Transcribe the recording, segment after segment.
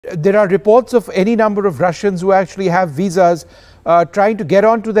There are reports of any number of Russians who actually have visas trying to get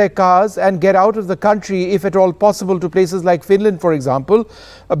onto their cars and get out of the country, if at all possible, to places like Finland, for example,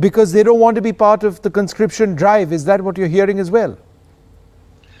 because they don't want to be part of the conscription drive. Is that what you're hearing as well?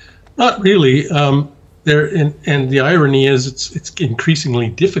 Not really. And the irony is it's increasingly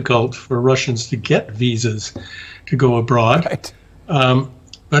difficult for Russians to get visas to go abroad. Right.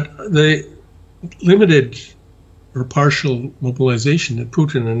 But the limited or partial mobilization that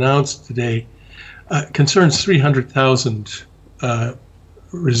Putin announced today concerns 300,000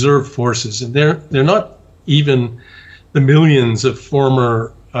 reserve forces, and they're not even the millions of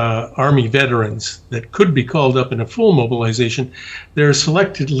former Army veterans that could be called up in a full mobilization. They're a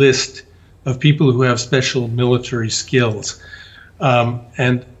selected list of people who have special military skills,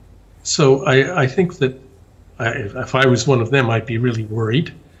 and so I think that if I was one of them, I'd be really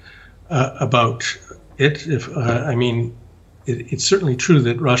worried about it. It's certainly true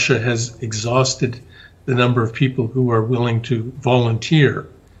that Russia has exhausted the number of people who are willing to volunteer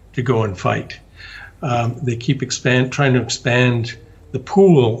to go and fight. They keep trying to expand the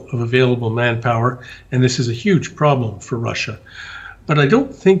pool of available manpower, and this is a huge problem for Russia. But I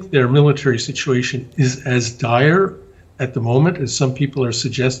don't think their military situation is as dire at the moment as some people are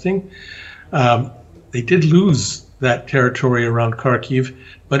suggesting. They did lose that territory around Kharkiv,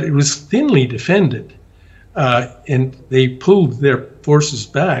 but it was thinly defended. And they pulled their forces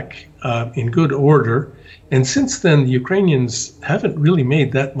back in good order. And since then, the Ukrainians haven't really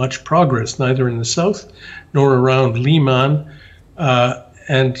made that much progress, neither in the south nor around Liman.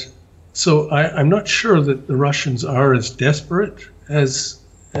 And so I'm not sure that the Russians are as desperate as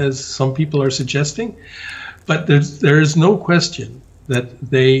some people are suggesting. But there is no question that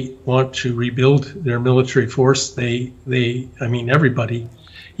they want to rebuild their military force. Everybody,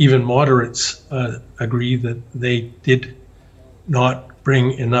 even moderates, agree that they did not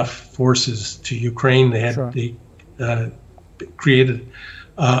bring enough forces to Ukraine. They created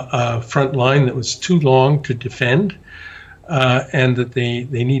a front line that was too long to defend, and that they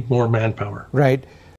need more manpower. Right.